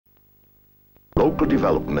local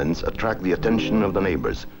developments attract the attention of the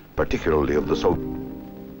neighbors, particularly of the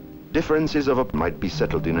differences of might be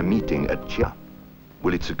settled in a meeting at Chia.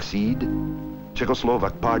 Will it succeed?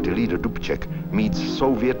 Czechoslovak party leader Dubček meets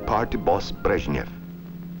Soviet party boss Brezhnev.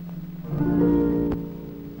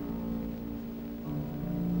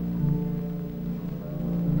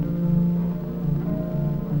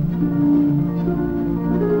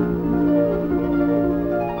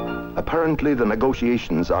 Apparently, the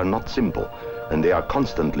negotiations are not simple, and they are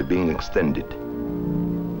constantly being extended.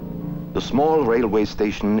 The small railway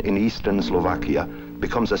station in eastern Slovakia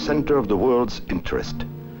becomes a center of the world's interest.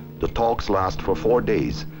 The talks last for 4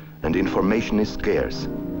 days, and information is scarce.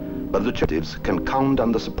 But the Czechs can count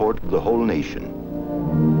on the support of the whole nation.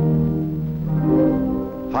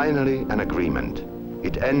 Finally, an agreement.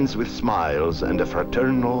 It ends with smiles and a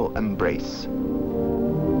fraternal embrace.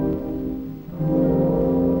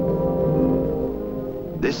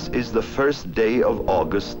 This is the first day of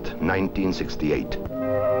August 1968.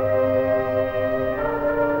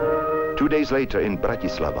 2 days later in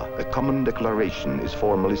Bratislava, a common declaration is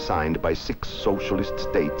formally signed by 6 socialist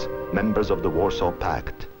states, members of the Warsaw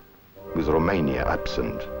Pact, with Romania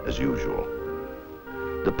absent as usual.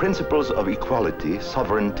 The principles of equality,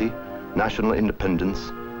 sovereignty, national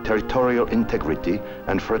independence, territorial integrity,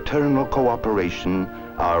 and fraternal cooperation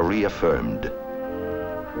are reaffirmed.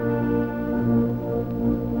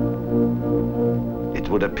 It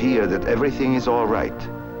would appear that everything is all right,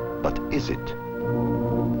 but is it?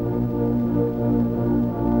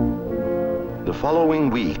 The following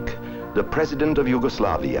week, the president of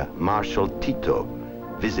Yugoslavia, Marshal Tito,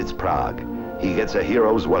 visits Prague. He gets a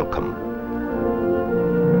hero's welcome.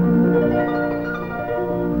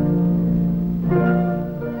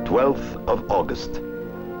 August,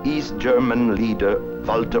 East German leader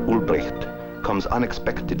Walter Ulbricht comes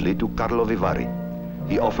unexpectedly to Karlovy Vary.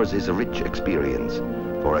 He offers his rich experience,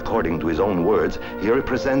 for according to his own words, he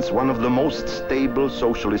represents one of the most stable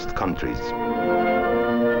socialist countries.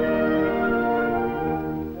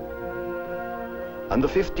 On the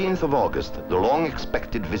 15th of August, the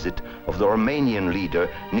long-expected visit of the Romanian leader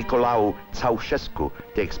Nicolae Ceausescu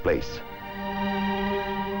takes place.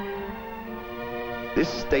 This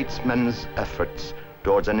statesman's efforts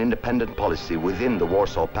towards an independent policy within the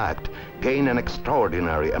Warsaw Pact gain an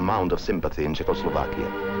extraordinary amount of sympathy in Czechoslovakia.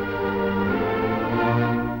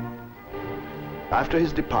 After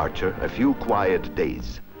his departure, a few quiet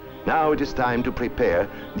days. Now it is time to prepare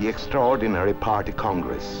the extraordinary party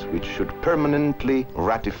congress, which should permanently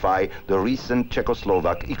ratify the recent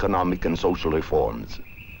Czechoslovak economic and social reforms.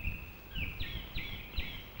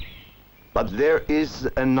 But there is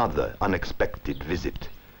another unexpected visit.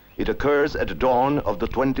 It occurs at dawn of the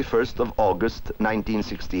 21st of August,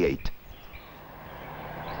 1968.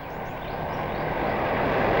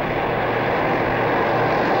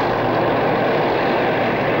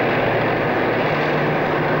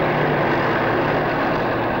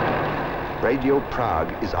 Radio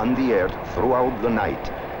Prague is on the air throughout the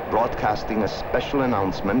night, broadcasting a special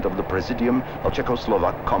announcement of the Presidium of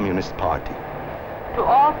Czechoslovak Communist Party. To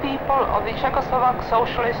all people of the Czechoslovak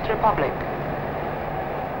Socialist Republic.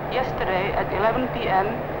 Yesterday at 11 p.m.,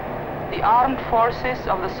 the armed forces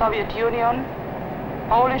of the Soviet Union,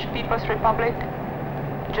 Polish People's Republic,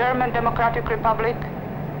 German Democratic Republic,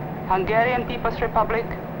 Hungarian People's Republic,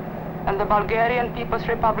 and the Bulgarian People's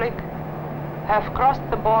Republic have crossed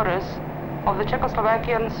the borders of the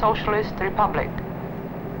Czechoslovakian Socialist Republic.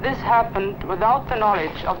 This happened without the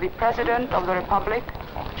knowledge of the President of the Republic,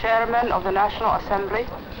 Chairman of the National Assembly,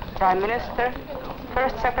 Prime Minister,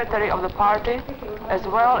 First Secretary of the party, as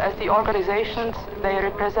well as the organizations they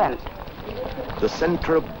represent. The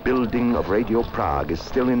central building of Radio Prague is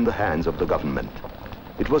still in the hands of the government.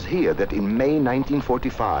 It was here that in May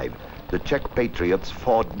 1945, the Czech patriots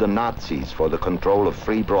fought the Nazis for the control of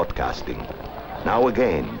free broadcasting. Now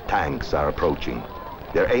again, tanks are approaching.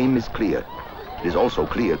 Their aim is clear. It is also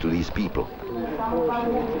clear to these people.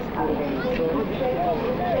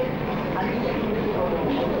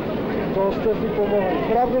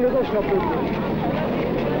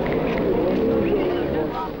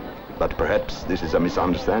 But perhaps this is a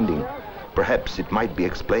misunderstanding. Perhaps it might be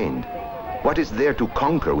explained. What is there to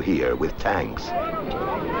conquer here with tanks?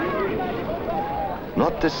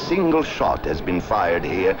 Not a single shot has been fired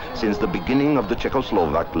here since the beginning of the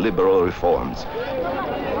Czechoslovak liberal reforms.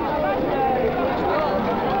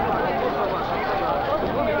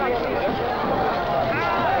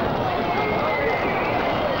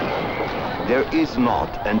 There is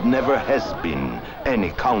not and never has been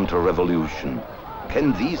any counter-revolution.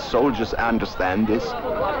 Can these soldiers understand this?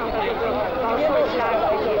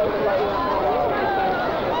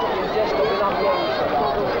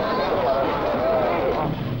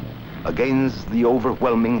 against the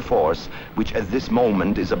overwhelming force which at this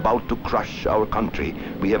moment is about to crush our country.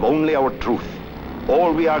 We have only our truth.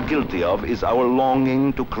 All we are guilty of is our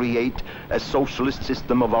longing to create a socialist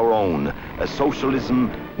system of our own, a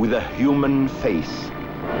socialism with a human face.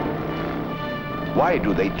 Why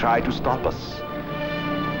do they try to stop us?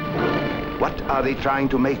 What are they trying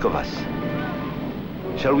to make of us?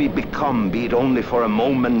 Shall we become, be it only for a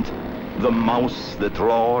moment, the mouse that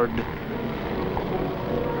roared?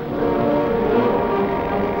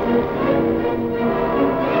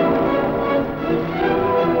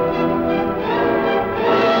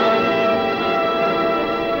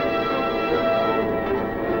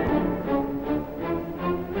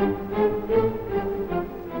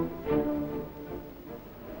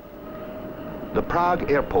 The Prague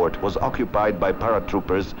airport was occupied by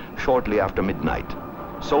paratroopers shortly after midnight.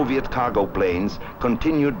 Soviet cargo planes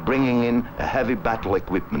continued bringing in a heavy battle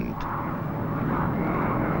equipment.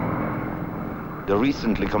 The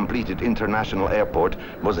recently completed international airport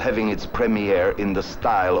was having its premiere in the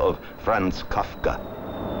style of Franz Kafka.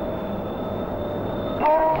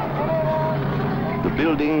 The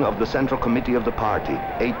building of the Central Committee of the party,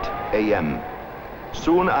 8 a.m.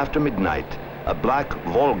 Soon after midnight, a black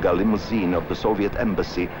Volga limousine of the Soviet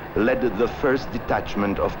embassy led the first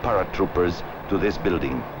detachment of paratroopers to this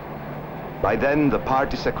building. By then, the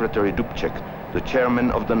party secretary Dubček, the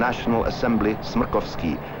chairman of the National Assembly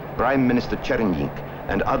Smrkovsky, Prime Minister Černík,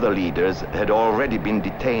 and other leaders had already been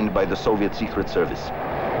detained by the Soviet Secret Service.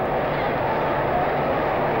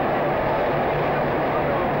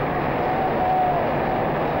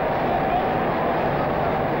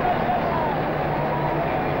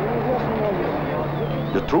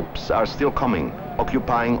 The troops are still coming,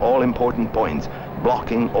 occupying all important points,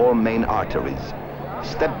 blocking all main arteries.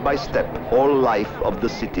 Step by step, all life of the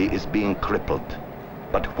city is being crippled.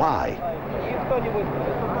 But why?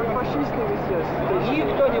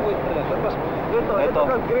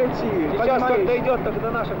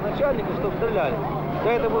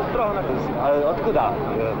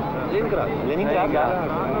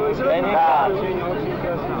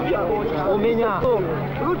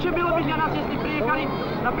 Лучше было бы для нас, если приехали,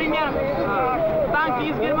 например, танки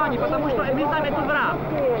из Германии, потому что мы знаем, это враг.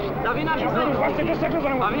 Да вы наши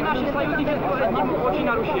союзники этим очень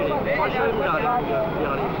нарушили. Большой удар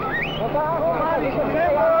сделали.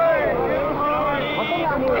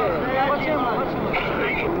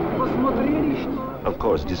 Of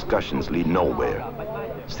course, discussions lead nowhere.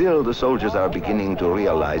 Still, the soldiers are beginning to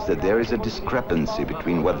realize that there is a discrepancy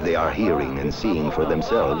between what they are hearing and seeing for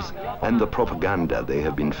themselves and the propaganda they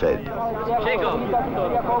have been fed.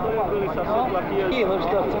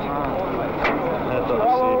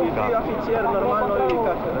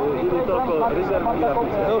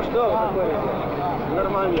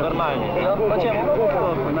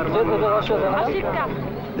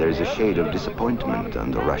 There is a shade of disappointment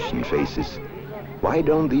on the Russian faces. Why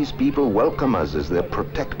don't these people welcome us as their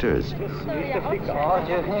protectors?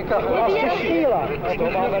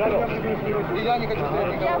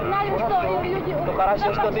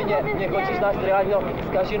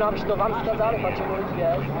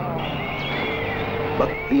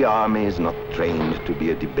 But the army is not trained to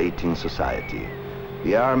be a debating society.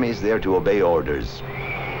 The army is there to obey orders.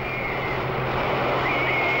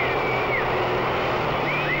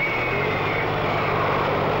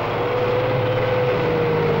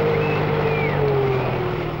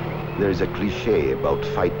 There is a cliché about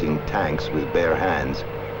fighting tanks with bare hands.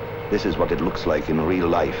 This is what it looks like in real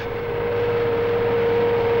life.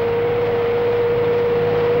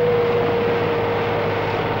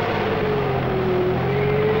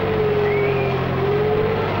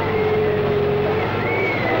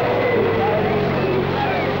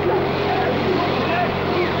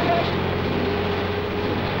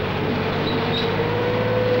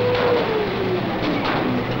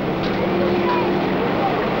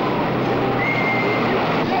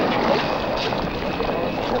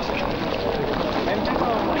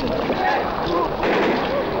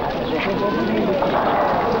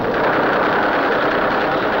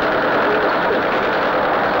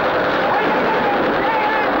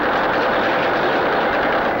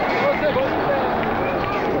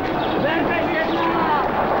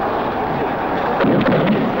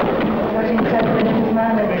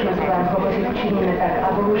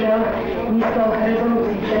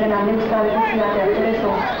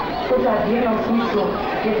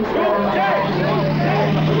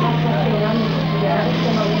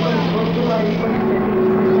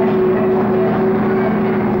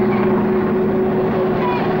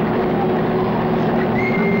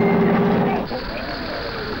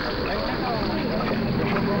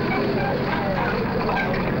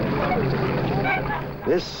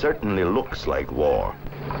 This certainly looks like war.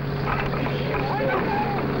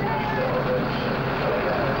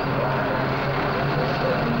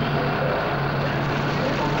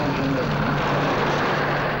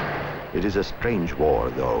 It is a strange war,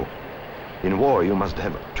 though. In war, you must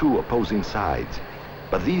have two opposing sides.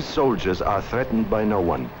 But these soldiers are threatened by no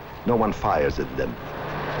one. No one fires at them.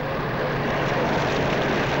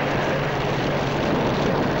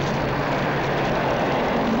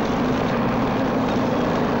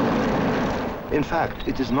 In fact,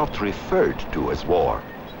 it is not referred to as war.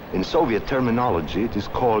 In Soviet terminology, it is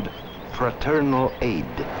called fraternal aid.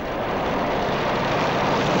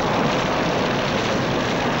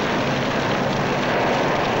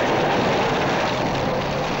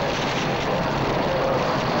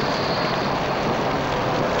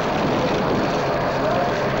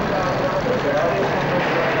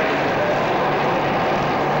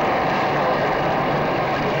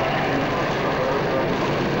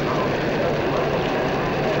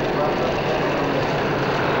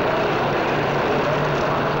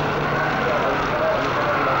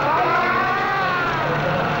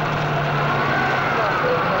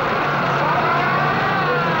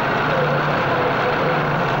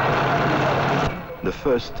 The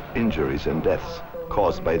first injuries and deaths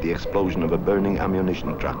caused by the explosion of a burning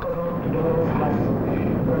ammunition truck.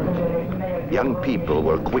 Young people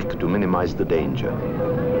were quick to minimize the danger.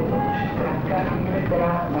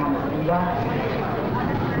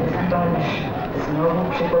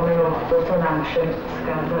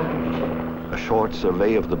 A short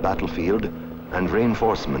survey of the battlefield and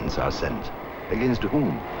reinforcements are sent. Against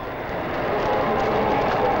whom?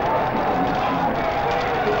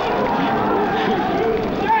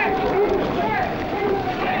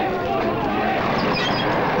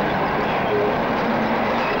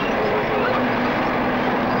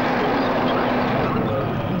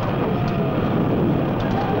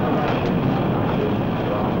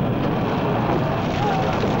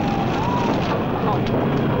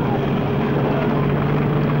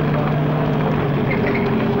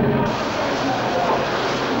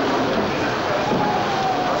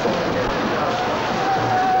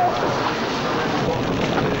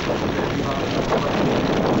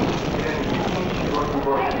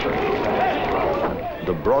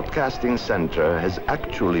 The broadcasting center has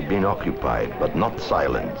actually been occupied, but not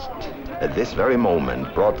silenced. At this very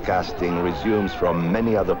moment, broadcasting resumes from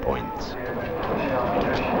many other points.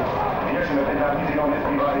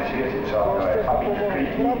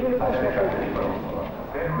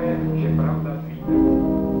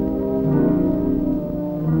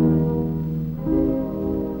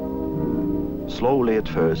 Slowly at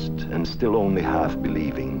first, and still only half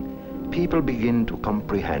believing, people begin to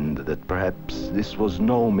comprehend that perhaps this was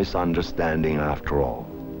no misunderstanding after all.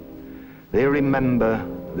 They remember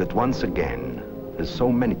that once again, as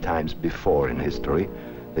so many times before in history,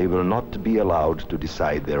 they will not be allowed to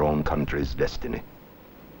decide their own country's destiny.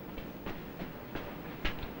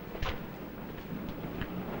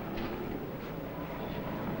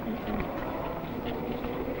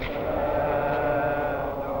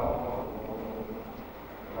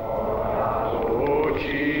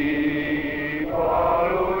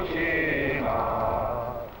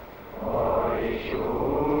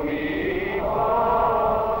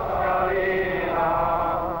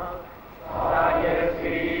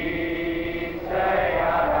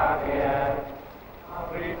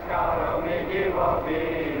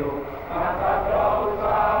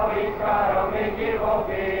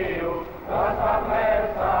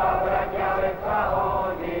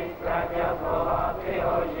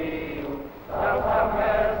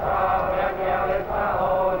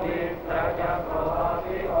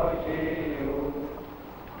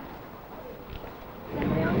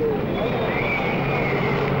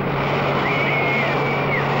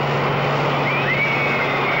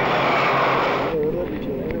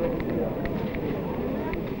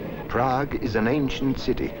 Prague is an ancient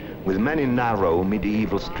city with many narrow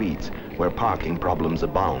medieval streets where parking problems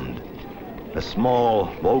abound. A small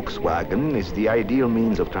Volkswagen is the ideal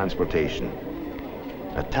means of transportation.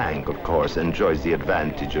 A tank, of course, enjoys the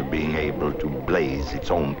advantage of being able to blaze its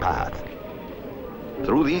own path.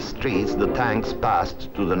 Through these streets, the tanks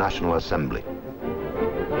passed to the National Assembly.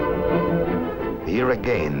 Here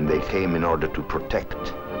again, they came in order to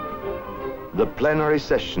protect. The plenary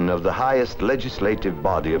session of the highest legislative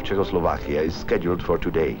body of Czechoslovakia is scheduled for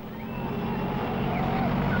today.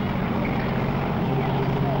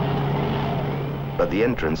 But the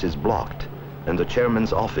entrance is blocked, and the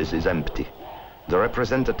chairman's office is empty. The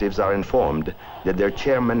representatives are informed that their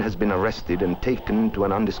chairman has been arrested and taken to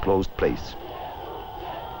an undisclosed place.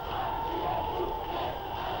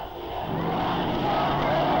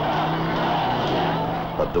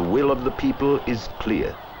 But the will of the people is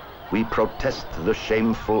clear. We protest the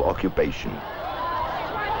shameful occupation.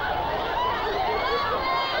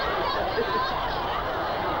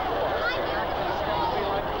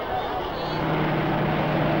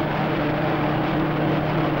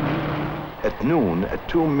 At noon, a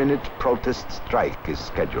 2-minute protest strike is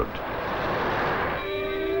scheduled.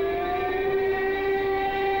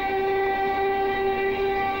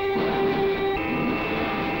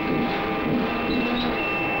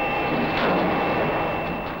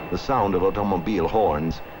 The sound of automobile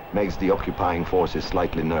horns makes the occupying forces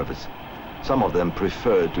slightly nervous. Some of them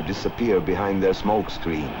prefer to disappear behind their smoke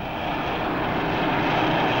screen.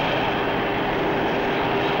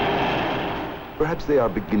 Perhaps they are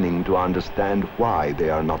beginning to understand why they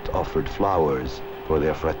are not offered flowers for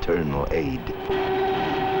their fraternal aid.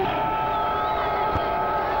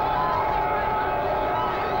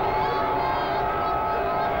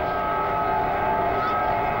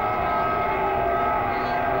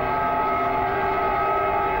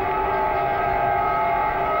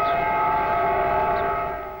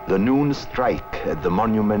 The noon strike at the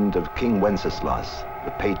monument of King Wenceslas,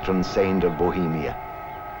 the patron saint of Bohemia,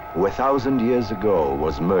 who 1,000 years ago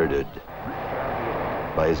was murdered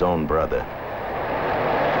by his own brother.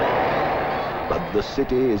 But the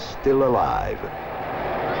city is still alive.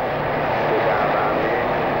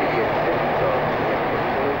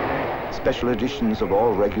 Special editions of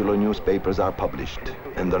all regular newspapers are published,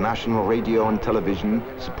 and the national radio and television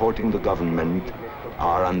supporting the government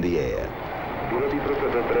are on the air.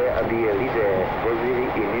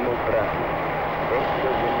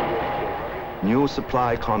 New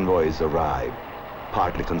supply convoys arrive,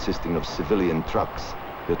 partly consisting of civilian trucks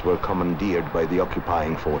that were commandeered by the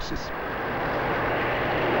occupying forces.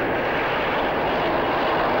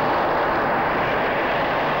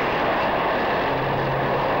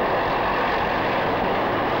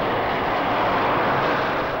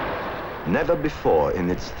 Never before in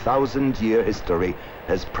its 1,000-year history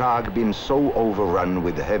has Prague been so overrun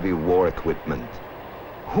with heavy war equipment.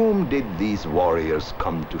 Whom did these warriors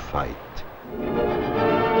come to fight?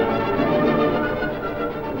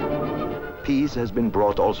 Peace has been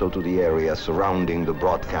brought also to the area surrounding the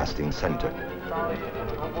broadcasting center.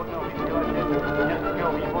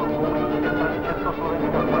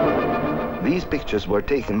 These pictures were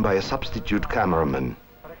taken by a substitute cameraman.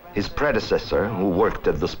 His predecessor, who worked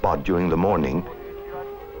at the spot during the morning,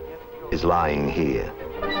 is lying here.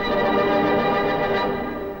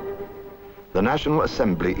 The National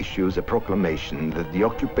Assembly issues a proclamation that the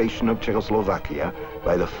occupation of Czechoslovakia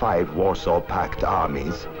by the 5 Warsaw Pact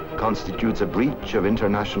armies constitutes a breach of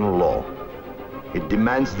international law. It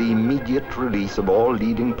demands the immediate release of all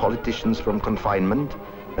leading politicians from confinement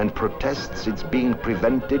and protests its being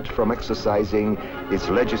prevented from exercising its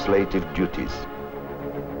legislative duties.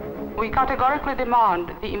 We categorically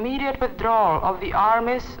demand the immediate withdrawal of the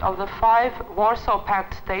armies of the 5 Warsaw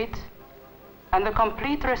Pact states and the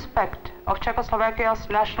complete respect of Czechoslovakia's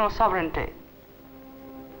national sovereignty.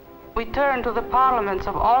 We turn to the parliaments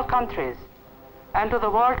of all countries and to the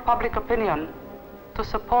world public opinion to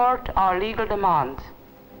support our legal demands.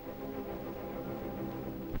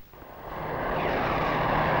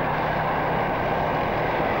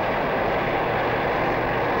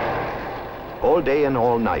 All day and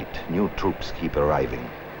all night, new troops keep arriving.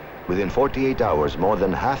 Within 48 hours, more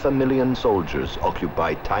than 500,000 soldiers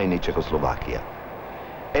occupy tiny Czechoslovakia.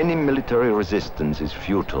 Any military resistance is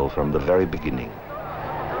futile from the very beginning.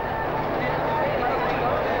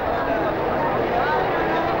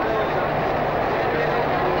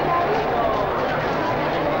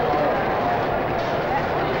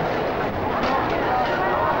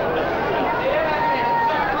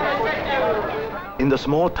 In the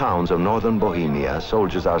small towns of northern Bohemia,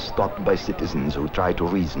 soldiers are stopped by citizens who try to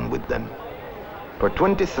reason with them. For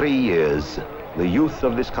 23 years, the youth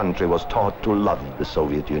of this country was taught to love the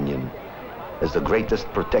Soviet Union as the greatest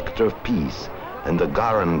protector of peace and the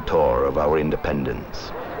guarantor of our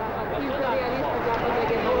independence.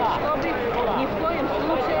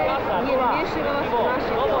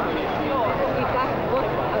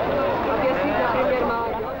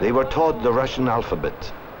 They were taught the Russian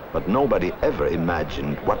alphabet, but nobody ever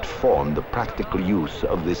imagined what form the practical use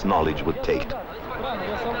of this knowledge would take.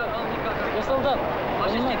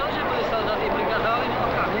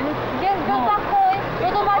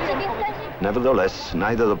 Nevertheless,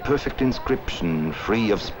 neither the perfect inscription,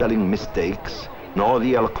 free of spelling mistakes, nor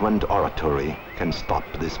the eloquent oratory can stop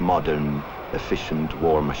this modern, efficient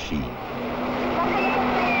war machine.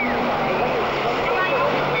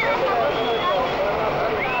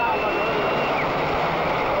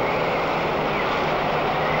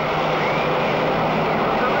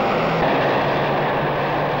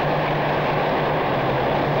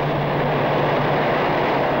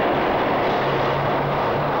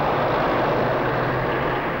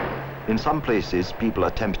 In some places, people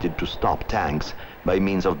attempted to stop tanks by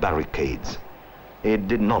means of barricades. It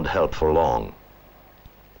did not help for long.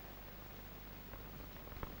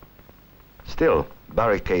 Still,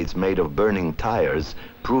 barricades made of burning tires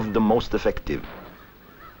proved the most effective.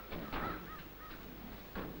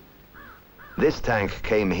 This tank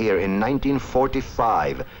came here in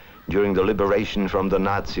 1945 during the liberation from the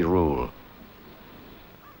Nazi rule.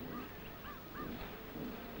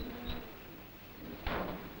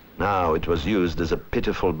 Now it was used as a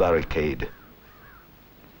pitiful barricade.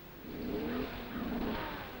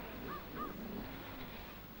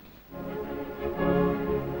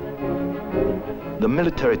 The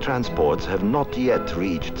military transports have not yet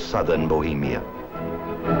reached southern Bohemia.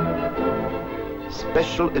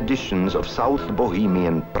 Special editions of South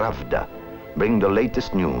Bohemian Pravda bring the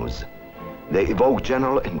latest news. They evoke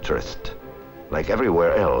general interest. Like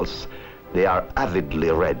everywhere else, they are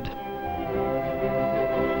avidly read.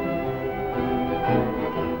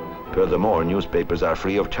 Furthermore, newspapers are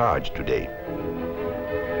free of charge today.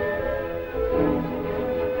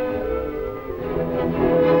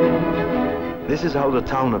 This is how the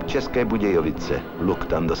town of České Budějovice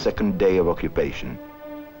looked on the second day of occupation.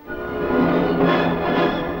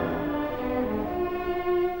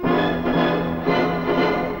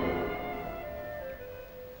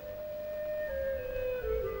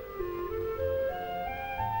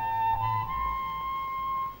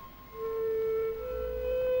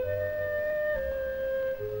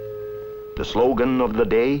 The slogan of the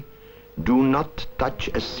day, do not touch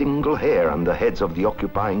a single hair on the heads of the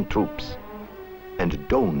occupying troops, and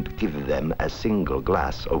don't give them a single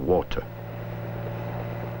glass of water.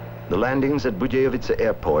 The landings at Budějovice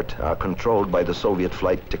airport are controlled by the Soviet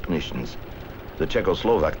flight technicians. The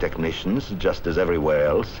Czechoslovak technicians, just as everywhere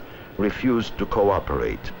else, refuse to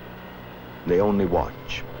cooperate. They only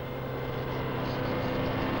watch.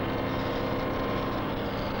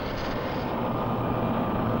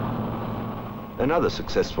 Another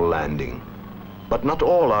successful landing, but not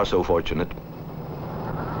all are so fortunate.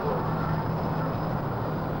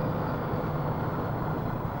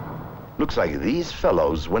 Looks like these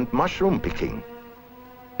fellows went mushroom picking.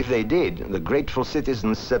 If they did, the grateful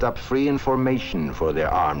citizens set up free information for their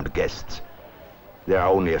armed guests. There are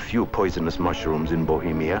only a few poisonous mushrooms in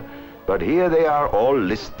Bohemia, but here they are all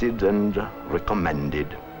listed and recommended.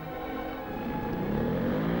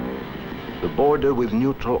 The border with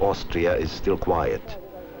neutral Austria is still quiet.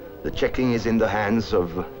 The checking is in the hands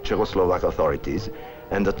of Czechoslovak authorities,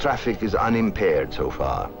 and the traffic is unimpaired so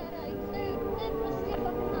far.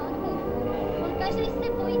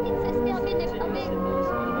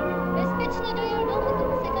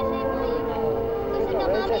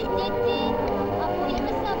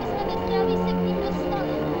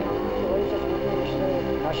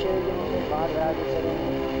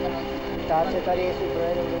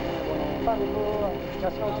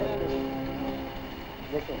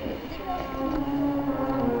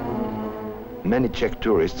 Many Czech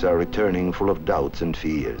tourists are returning full of doubts and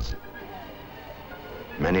fears.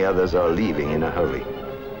 Many others are leaving in a hurry,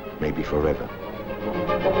 maybe forever.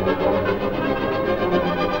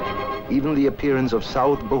 Even the appearance of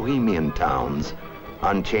South Bohemian towns,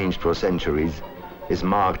 unchanged for centuries, is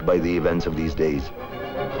marked by the events of these days.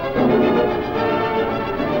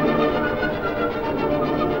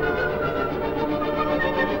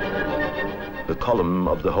 The column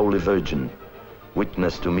of the Holy Virgin,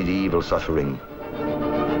 witness to medieval suffering.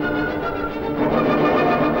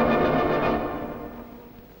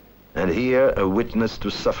 And here, a witness to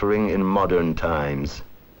suffering in modern times.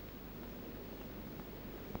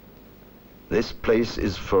 This place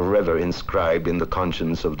is forever inscribed in the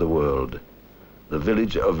conscience of the world. The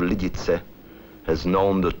village of Lidice has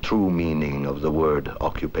known the true meaning of the word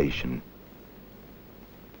occupation.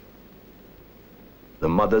 The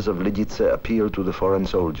mothers of Lidice appeal to the foreign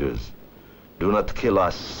soldiers. Do not kill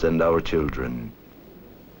us and our children.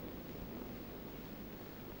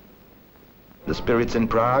 The spirits in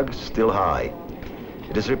Prague still high.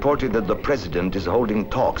 It is reported that the president is holding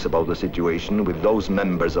talks about the situation with those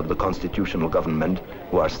members of the constitutional government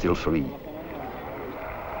who are still free.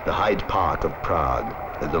 The Hyde Park of Prague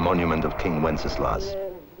is the monument of King Wenceslas.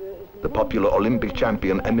 The popular Olympic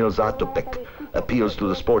champion Emil Zatopek appeals to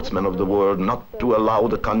the sportsmen of the world not to allow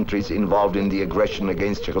the countries involved in the aggression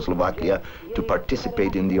against Czechoslovakia to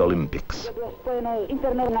participate in the Olympics.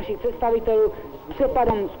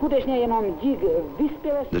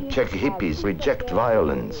 The Czech hippies reject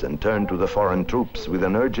violence and turn to the foreign troops with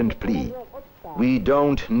an urgent plea. We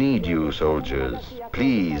don't need you, soldiers.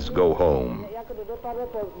 Please go home.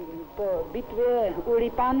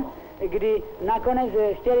 Kdy nakonec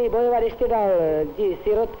chtěli bojovat ještě dál ti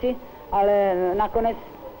sirotci ale nakonec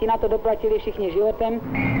ti na to doplatili všichni životem.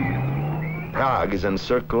 Prague is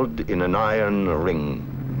encircled in an iron ring.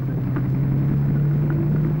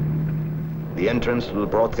 The entrance to the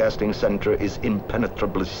broadcasting center is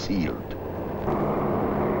impenetrably sealed.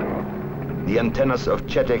 The antennas of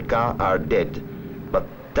Czech are dead, but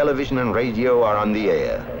television and radio are on the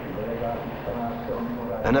air.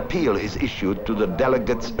 An appeal is issued to the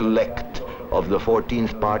delegates-elect of the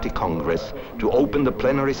 14th Party Congress to open the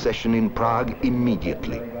plenary session in Prague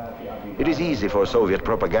immediately. It is easy for Soviet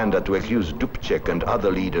propaganda to accuse Dubček and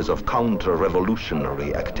other leaders of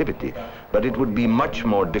counter-revolutionary activity, but it would be much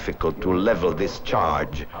more difficult to level this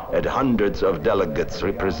charge at hundreds of delegates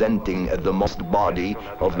representing the most body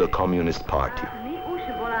of the Communist Party.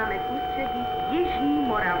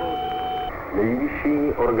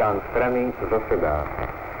 Nejvyšší orgán strany zasedá.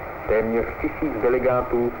 Téměř 1000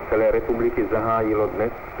 delegátů z celé republiky zahájilo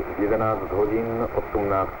dnes v 11 hodin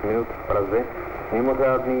 18 minut v Praze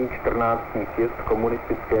mimořádný 14. sjezd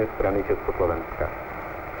komunistické strany Československa.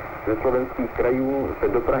 Ze slovenských krajů se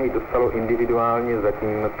do Prahy dostalo individuálně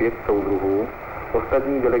zatím 5 soudruhů,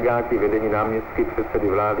 ostatní delegáti vedení náměstky předsedy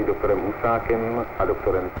vlády doktorem Husákem a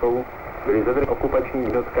doktorem Sou byli zadrženi okupačními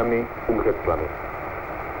jednotkami u Břeclavi.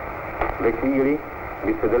 Ve chvíli,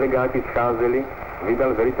 kdy se delegáti scházeli,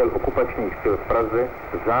 vydal velitel okupačních sil v Praze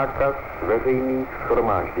zákaz veřejných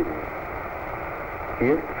shromáždění.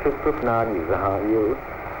 Sjezd přesto snání zahájil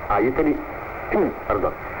a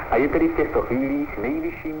je tedy v těchto chvílích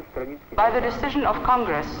nejvyšším stranickým... By the decision of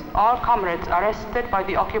Congress, all comrades arrested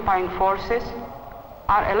by the occupying forces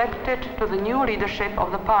are elected to the new leadership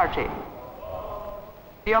of the party.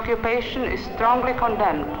 The occupation is strongly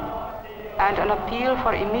condemned, and an appeal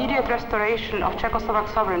for immediate restoration of Czechoslovak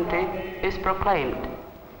sovereignty is proclaimed.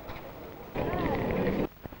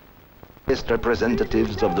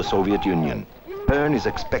 Representatives of the Soviet Union. Return is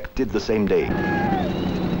expected the same day.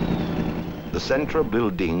 The central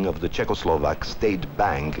building of the Czechoslovak State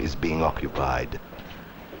Bank is being occupied.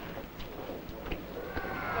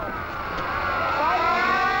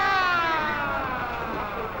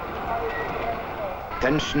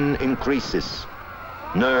 Tension increases.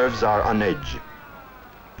 Nerves are on edge.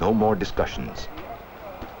 No more discussions.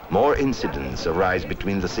 More incidents arise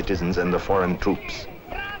between the citizens and the foreign troops.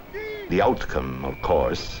 The outcome, of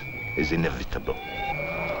course, is inevitable.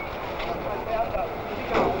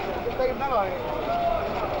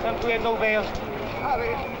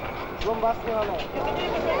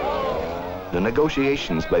 The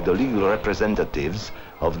negotiations by the legal representatives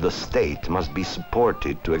of the state must be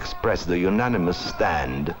supported to express the unanimous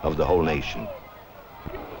stand of the whole nation.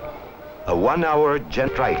 A 1-hour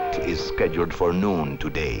strike is scheduled for noon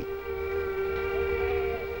today.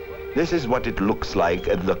 This is what it looks like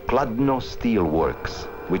at the Kladno Steel Works,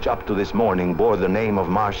 which up to this morning bore the name of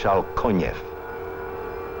Marshal Konev.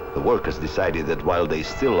 The workers decided that while they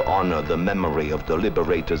still honor the memory of the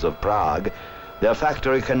liberators of Prague, their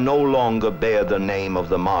factory can no longer bear the name of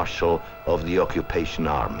the Marshal of the occupation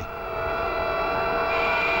army.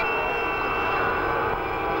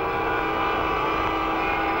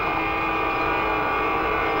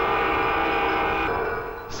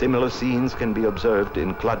 Similar scenes can be observed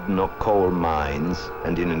in Kladno coal mines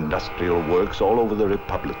and in industrial works all over the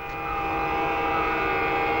Republic.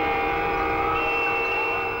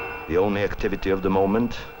 The only activity of the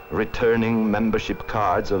moment, returning membership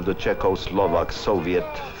cards of the Czechoslovak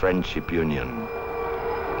Soviet Friendship Union.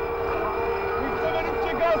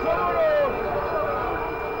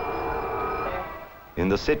 In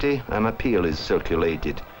the city, an appeal is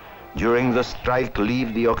circulated. During the strike,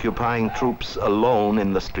 leave the occupying troops alone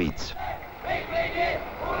in the streets.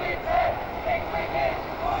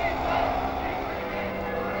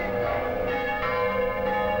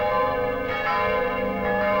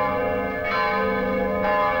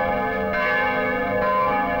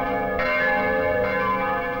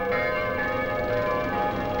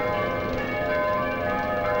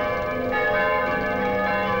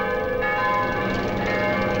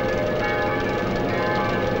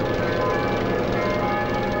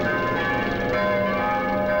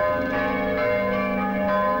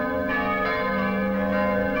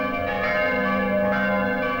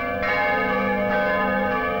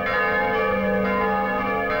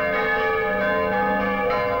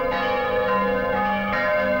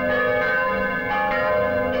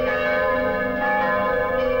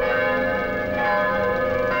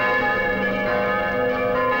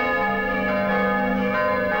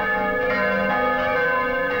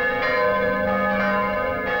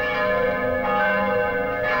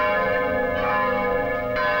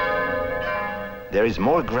 There is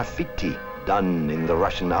more graffiti done in the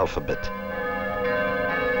Russian alphabet.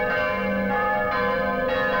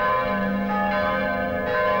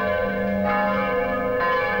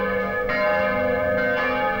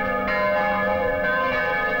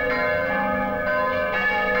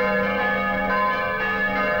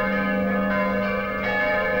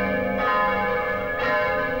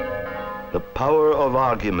 The power of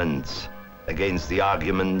arguments against the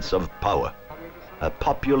arguments of power. A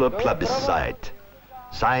popular plebiscite.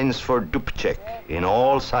 Signs for Dubček in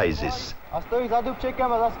all sizes.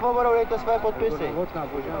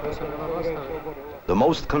 The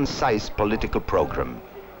most concise political program.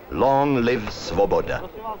 Long live Svoboda,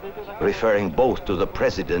 referring both to the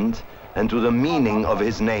president and to the meaning of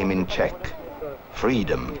his name in Czech,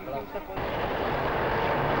 freedom.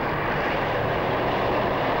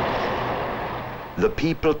 The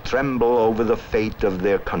people tremble over the fate of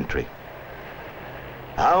their country.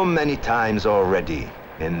 How many times already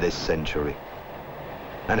in this century?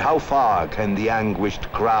 And how far can the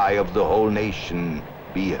anguished cry of the whole nation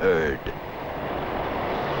be heard?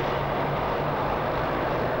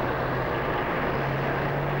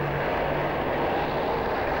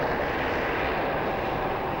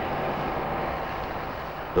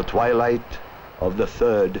 The twilight of the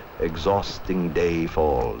third exhausting day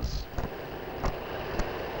falls.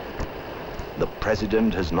 The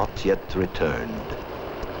president has not yet returned.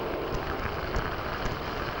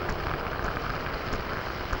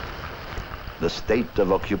 The state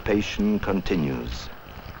of occupation continues.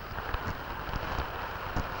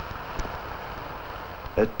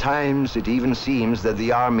 At times it even seems that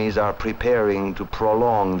the armies are preparing to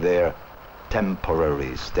prolong their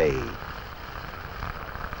temporary stay.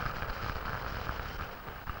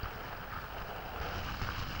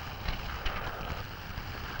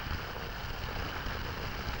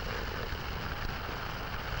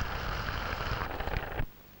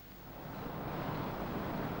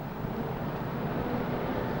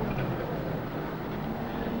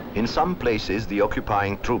 In some places, the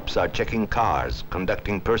occupying troops are checking cars,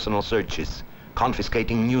 conducting personal searches,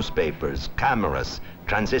 confiscating newspapers, cameras,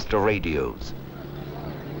 transistor radios.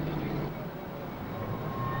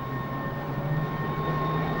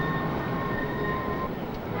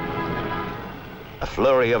 A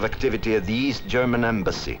flurry of activity at the East German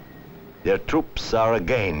embassy. Their troops are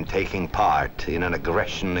again taking part in an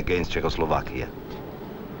aggression against Czechoslovakia.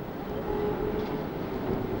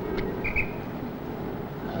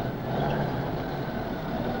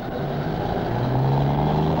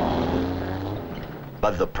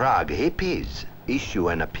 But the Prague hippies issue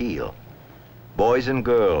an appeal. Boys and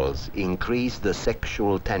girls increase the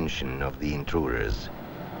sexual tension of the intruders.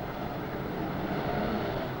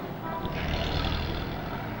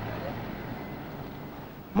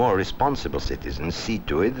 More responsible citizens see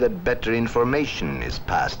to it that better information is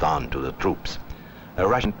passed on to the troops. A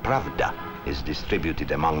Russian Pravda is distributed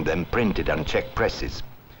among them, printed on Czech presses.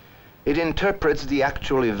 It interprets the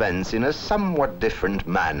actual events in a somewhat different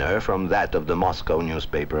manner from that of the Moscow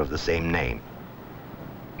newspaper of the same name.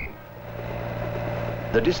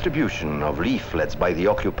 The distribution of leaflets by the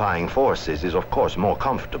occupying forces is of course more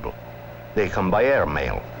comfortable. They come by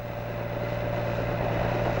airmail.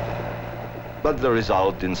 But the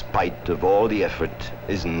result, in spite of all the effort,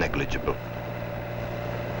 is negligible.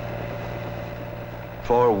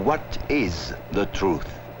 For what is the truth?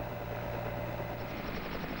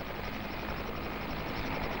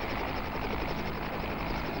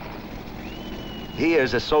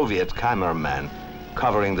 Here's a Soviet cameraman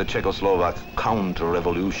covering the Czechoslovak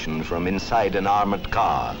counter-revolution from inside an armored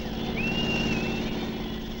car.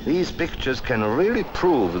 These pictures can really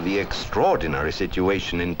prove the extraordinary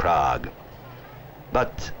situation in Prague.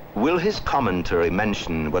 But will his commentary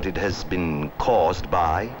mention what it has been caused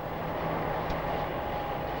by?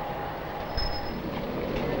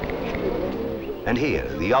 And here,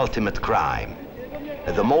 the ultimate crime.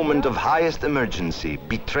 At the moment of highest emergency,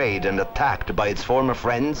 betrayed and attacked by its former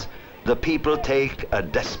friends, the people take a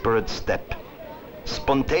desperate step.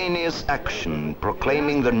 Spontaneous action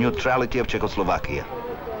proclaiming the neutrality of Czechoslovakia.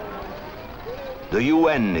 The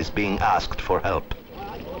UN is being asked for help.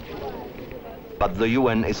 But the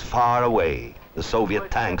UN is far away, the Soviet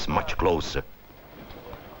tanks much closer.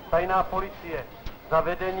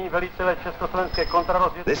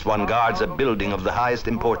 This one guards a building of the highest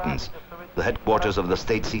importance, the headquarters of the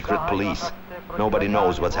state secret police. Nobody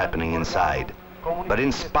knows what's happening inside. But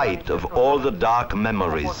in spite of all the dark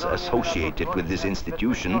memories associated with this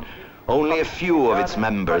institution, only a few of its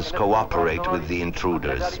members cooperate with the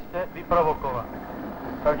intruders.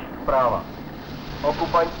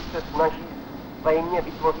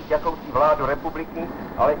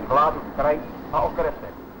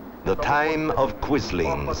 The time of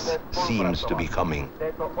quislings seems to be coming,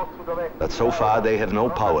 but so far they have no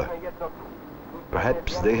power.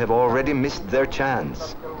 Perhaps they have already missed their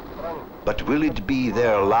chance. But will it be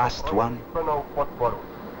their last one?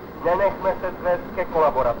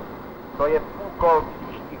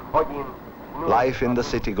 Life in the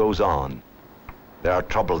city goes on. There are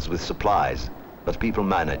troubles with supplies, but people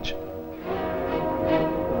manage.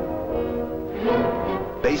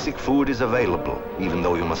 Basic food is available, even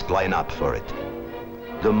though you must line up for it.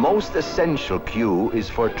 The most essential queue is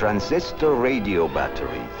for transistor radio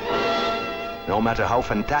batteries. No matter how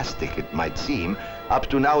fantastic it might seem, up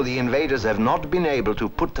to now the invaders have not been able to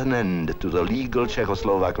put an end to the legal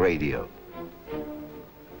Czechoslovak radio.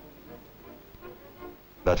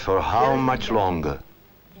 But for how much longer?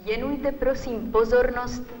 Věnujte prosím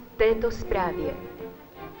pozornost této zprávě.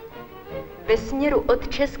 Ve směru od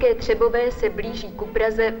České Třebové se blíží ku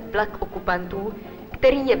Praze vlak okupantů,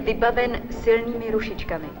 který je vybaven silnými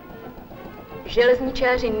rušičkami.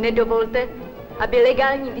 Železničáři, nedovolte, aby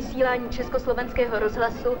legální vysílání československého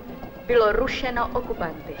rozhlasu bylo rušeno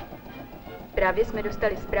okupanty. Právě jsme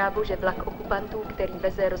dostali zprávu, že vlak okupantů, který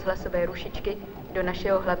veze rozhlasové rušičky do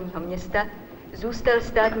našeho hlavního města, zůstal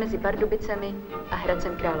stát mezi Pardubicemi a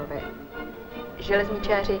Hradcem Králové.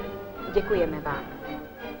 Železničáři, děkujeme vám.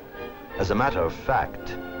 As a matter of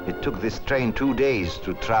fact, it took this train 2 days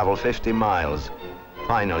to travel 50 miles.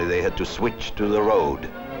 Finally, they had to switch to the road.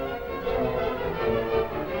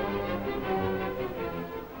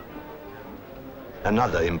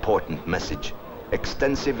 Another important message.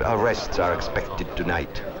 Extensive arrests are expected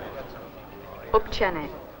tonight. Občané,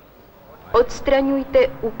 odstraňujte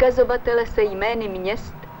ukazovatele se jmény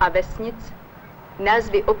měst a vesnic,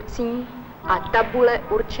 názvy obcí a tabule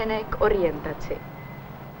určené k orientaci.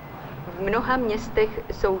 V mnoha městech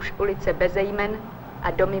jsou už ulice beze jmen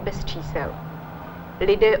a domy bez čísel.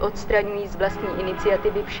 Lidé odstraňují z vlastní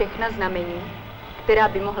iniciativy všechna znamení, která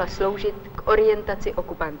by mohla sloužit k orientaci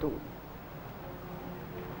okupantů.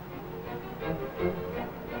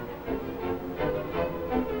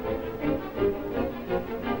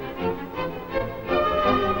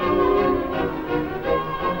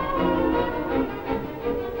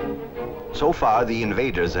 So far, the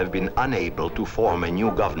invaders have been unable to form a new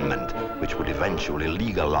government, which would eventually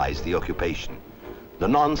legalize the occupation. The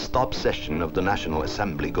non-stop session of the National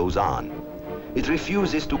Assembly goes on. It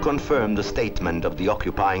refuses to confirm the statement of the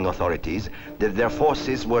occupying authorities that their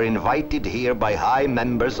forces were invited here by high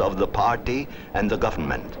members of the party and the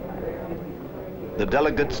government. The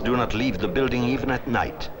delegates do not leave the building even at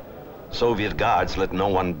night. Soviet guards let no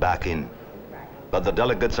one back in. But the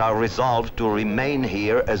delegates are resolved to remain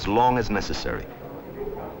here as long as necessary.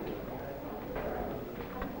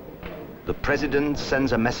 The president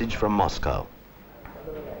sends a message from Moscow.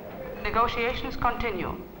 Negotiations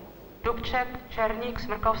continue. Dubček, Černík,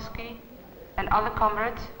 Smrkovsky, and other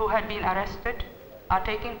comrades who had been arrested are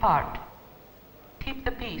taking part. Keep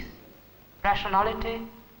the peace, rationality,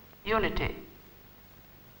 unity.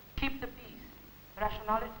 Keep the peace,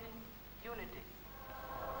 rationality, unity.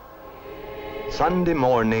 Sunday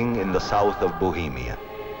morning in the south of Bohemia.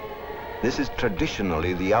 This is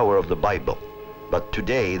traditionally the hour of the Bible, but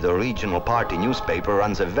today the regional party newspaper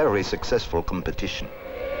runs a very successful competition.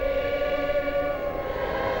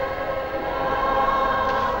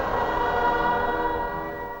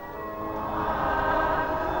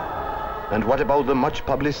 And what about the much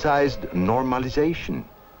publicized normalization?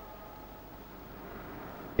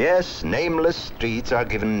 Yes, nameless streets are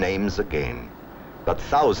given names again. But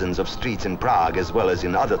thousands of streets in Prague, as well as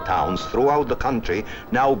in other towns throughout the country,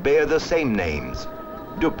 now bear the same names.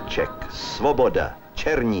 Dubček, Svoboda,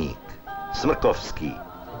 Černík, Smrkovsky.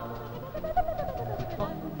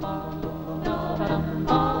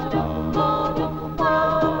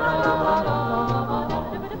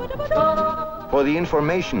 For the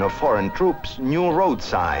information of foreign troops, new road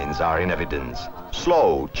signs are in evidence.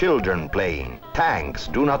 Slow, children playing, tanks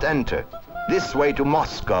do not enter. This way to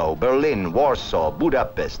Moscow, Berlin, Warsaw,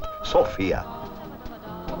 Budapest, Sofia.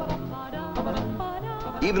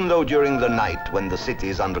 Even though during the night, when the city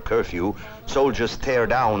is under curfew, soldiers tear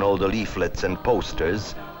down all the leaflets and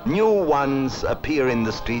posters, new ones appear in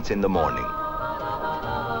the streets in the morning.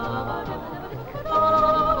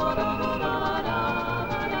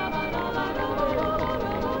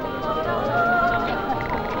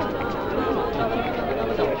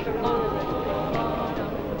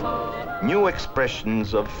 New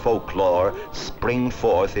expressions of folklore spring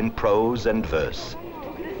forth in prose and verse.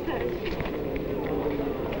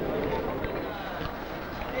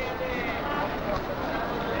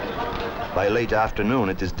 By late afternoon,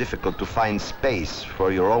 it is difficult to find space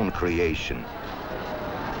for your own creation.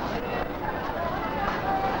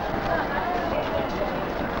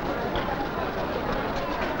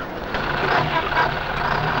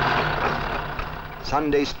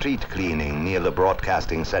 Sunday street cleaning near the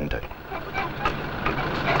broadcasting center.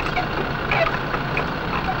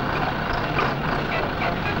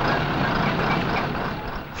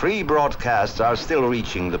 Free broadcasts are still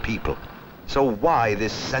reaching the people. So why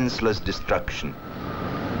this senseless destruction?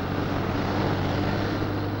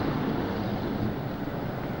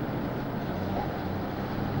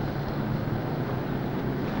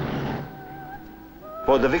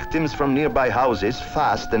 For the victims from nearby houses,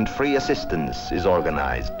 fast and free assistance is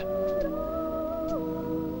organized.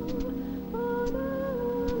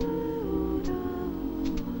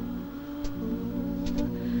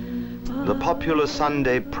 The popular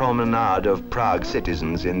Sunday promenade of Prague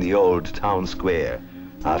citizens in the old town square.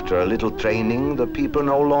 After a little training, the people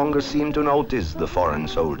no longer seem to notice the foreign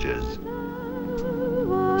soldiers.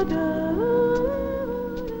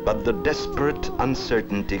 But the desperate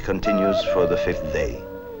uncertainty continues for the 5th day.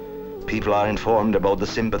 People are informed about the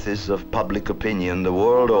sympathies of public opinion the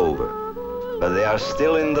world over, but they are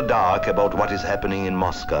still in the dark about what is happening in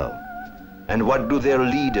Moscow. And what do their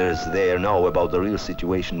leaders there know about the real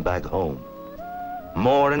situation back home?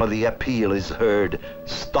 More and more the appeal is heard,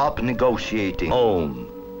 stop negotiating, home.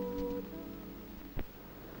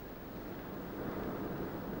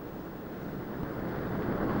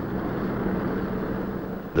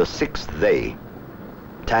 The 6th day.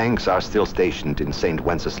 Tanks are still stationed in St.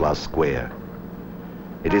 Wenceslas Square.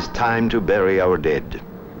 It is time to bury our dead.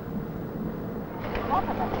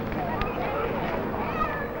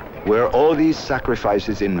 Were all these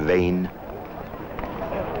sacrifices in vain?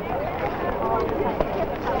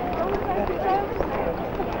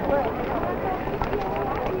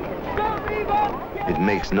 It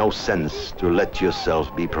makes no sense to let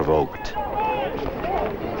yourself be provoked.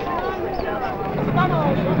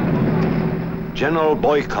 General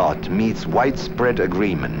boycott meets widespread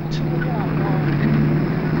agreement.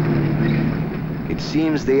 It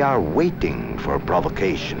seems they are waiting for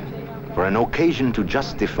provocation, for an occasion to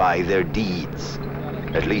justify their deeds,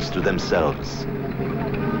 at least to themselves.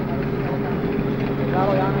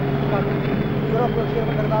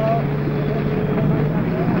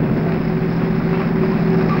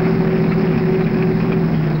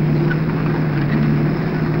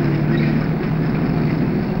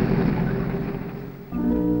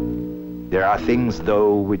 There are things,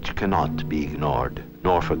 though, which cannot be ignored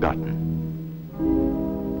nor forgotten.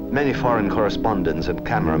 Many foreign correspondents and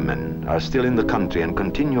cameramen are still in the country and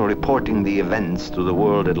continue reporting the events to the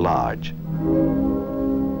world at large.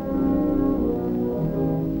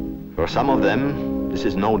 For some of them, this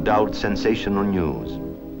is no doubt sensational news.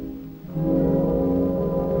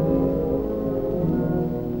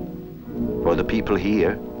 For the people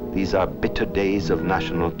here, these are bitter days of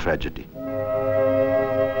national tragedy.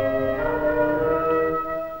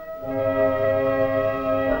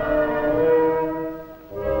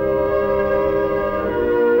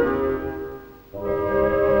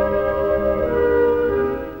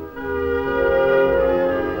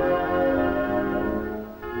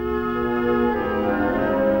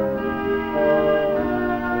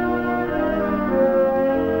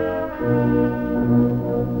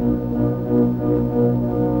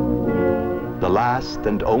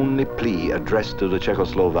 And only plea addressed to the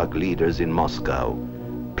Czechoslovak leaders in Moscow: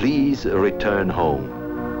 please return home.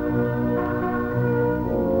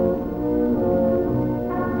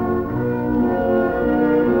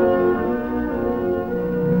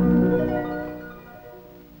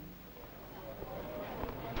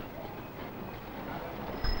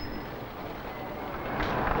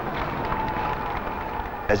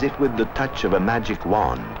 As if with the touch of a magic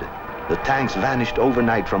wand, the tanks vanished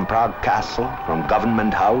overnight from Prague Castle, from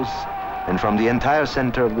Government House, and from the entire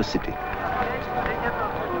center of the city.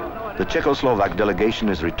 The Czechoslovak delegation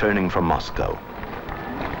is returning from Moscow.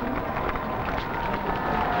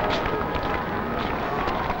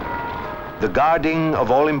 The guarding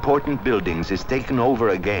of all important buildings is taken over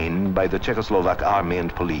again by the Czechoslovak army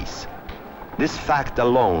and police. This fact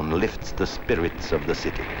alone lifts the spirits of the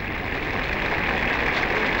city.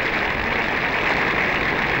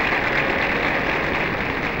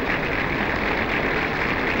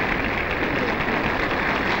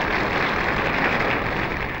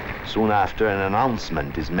 Soon after, an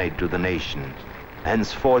announcement is made to the nation,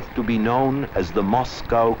 henceforth to be known as the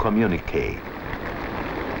Moscow Communique.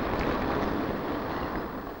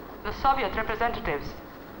 The Soviet representatives,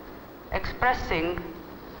 expressing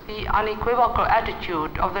the unequivocal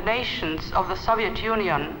attitude of the nations of the Soviet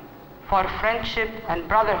Union for friendship and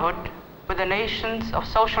brotherhood with the nations of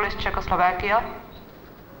socialist Czechoslovakia,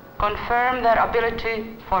 confirm their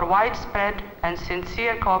ability for widespread and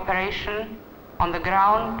sincere cooperation on the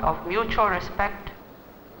ground of mutual respect,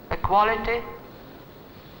 equality,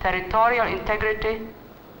 territorial integrity,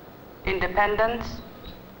 independence,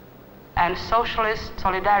 and socialist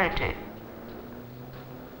solidarity.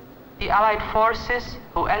 the Allied forces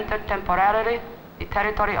who entered temporarily the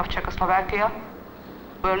territory of Czechoslovakia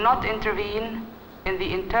will not intervene in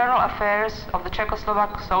the internal affairs of the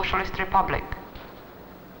Czechoslovak Socialist Republic.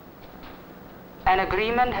 An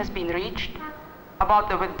agreement has been reached about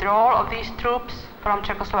the withdrawal of these troops from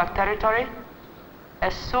Czechoslovak territory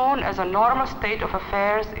as soon as a normal state of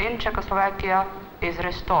affairs in Czechoslovakia is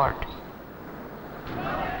restored.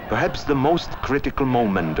 Perhaps the most critical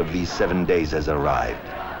moment of these 7 days has arrived.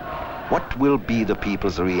 What will be the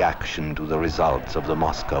people's reaction to the results of the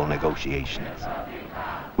Moscow negotiations?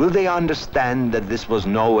 Will they understand that this was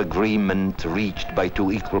no agreement reached by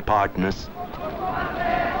two equal partners?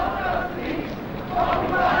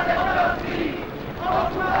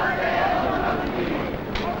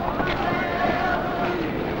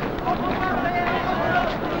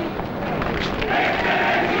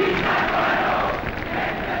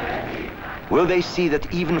 Will they see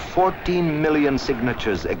that even 14 million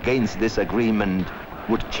signatures against this agreement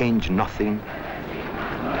would change nothing?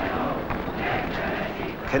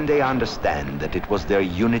 Can they understand that it was their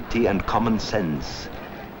unity and common sense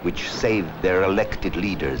which saved their elected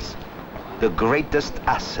leaders, the greatest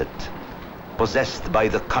asset possessed by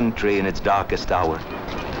the country in its darkest hour?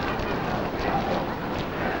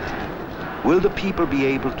 Will the people be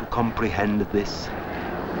able to comprehend this?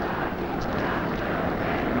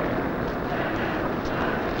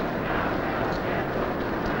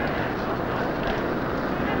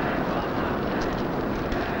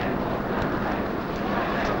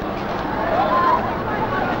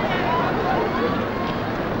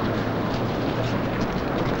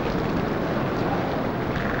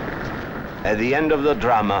 At the end of the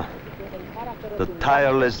drama, the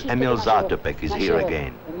tireless Emil Zatopek is here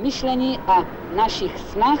again. Myšlení a našich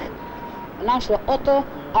snah nám šlo o to,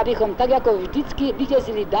 abychom tak jako vždycky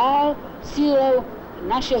vítězili dál sílou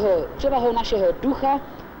našeho, převahou našeho ducha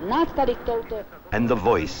nad tady touto. And the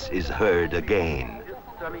voice is heard again,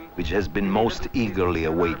 which has been most eagerly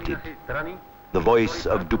awaited. The voice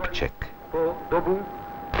of Dubček. Po dobu,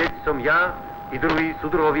 keď som ja i druhí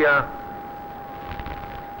súdruhovia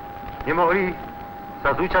nemohli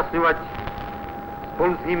sa zúčastňovať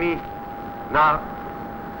spolu s nimi na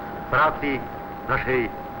práci našej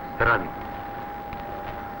strany.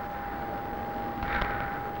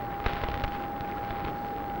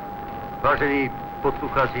 Vážení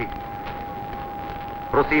poslucháči,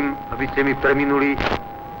 prosím, aby ste mi preminuli,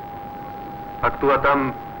 ak tu a tam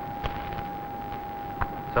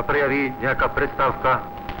sa prejaví nejaká prestávka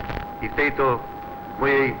i v tejto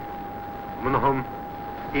mojej mnohom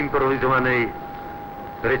improvizovanej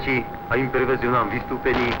reči a improvizovanom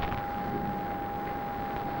vystúpení.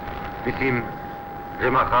 Myslím, že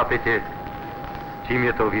ma chápete, čím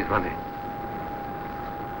je to vyzvané.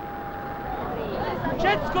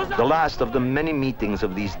 The last of the many meetings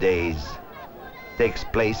of these days takes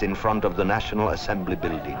place in front of the National Assembly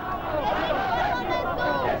building.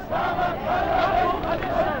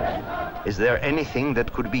 Is there anything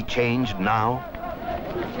that could be changed now?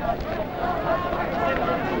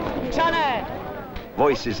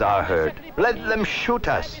 Voices are heard. Let them shoot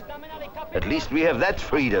us. At least we have that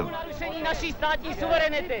freedom.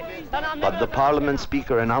 But the parliament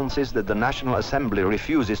speaker announces that the National Assembly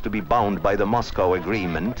refuses to be bound by the Moscow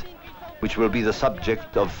Agreement, which will be the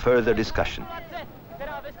subject of further discussion.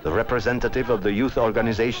 The representative of the youth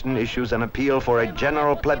organization issues an appeal for a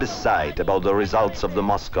general plebiscite about the results of the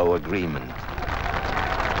Moscow Agreement.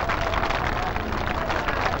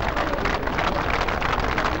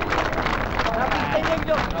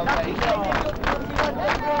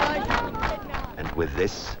 And with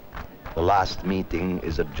this, the last meeting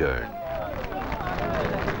is adjourned.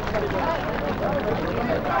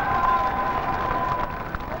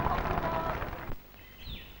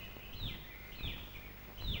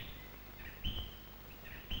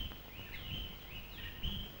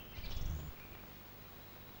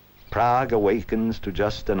 Prague awakens to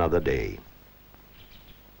just another day.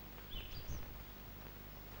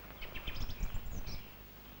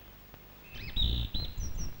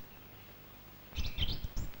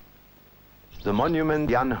 The monument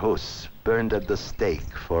Jan Hus burned at the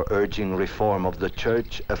stake for urging reform of the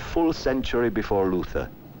church a full century before Luther.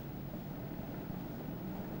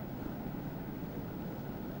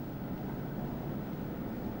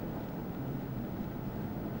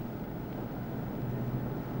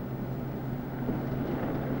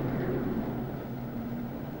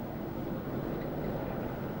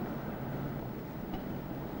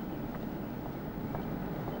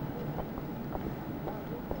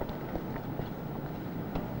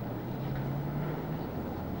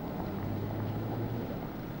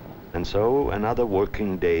 And so another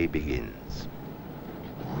working day begins.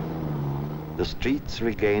 The streets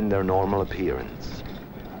regain their normal appearance,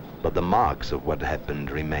 but the marks of what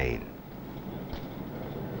happened remain.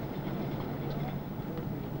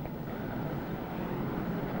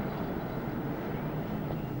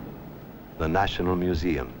 The National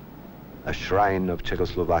Museum, a shrine of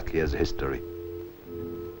Czechoslovakia's history.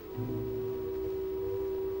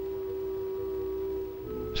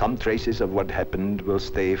 Some traces of what happened will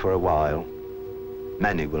stay for a while.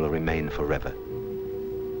 Many will remain forever.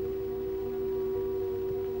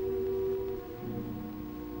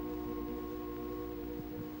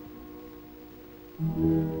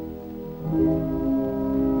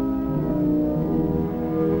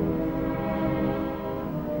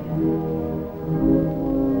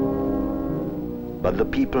 But the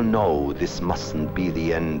people know this mustn't be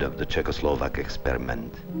the end of the Czechoslovak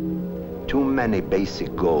experiment. Too many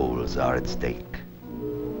basic goals are at stake.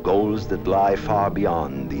 Goals that lie far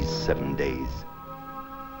beyond these 7 days.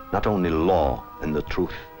 Not only law and the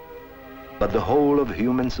truth, but the whole of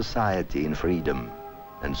human society in freedom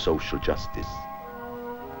and social justice.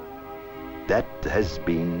 That has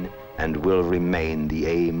been and will remain the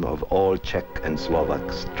aim of all Czech and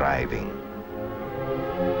Slovak striving.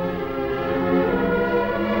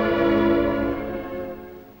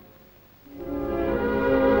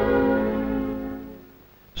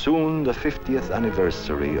 Soon the 50th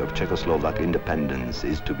anniversary of Czechoslovak independence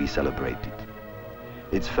is to be celebrated.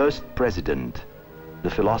 Its first president, the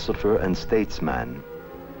philosopher and statesman,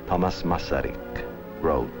 Thomas Masaryk,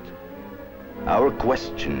 wrote, "Our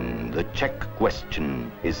question, the Czech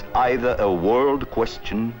question, is either a world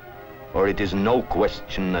question or it is no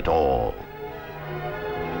question at all."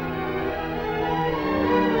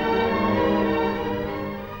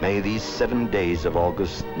 May these 7 days of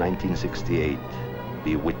August 1968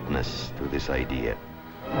 be witness to this idea.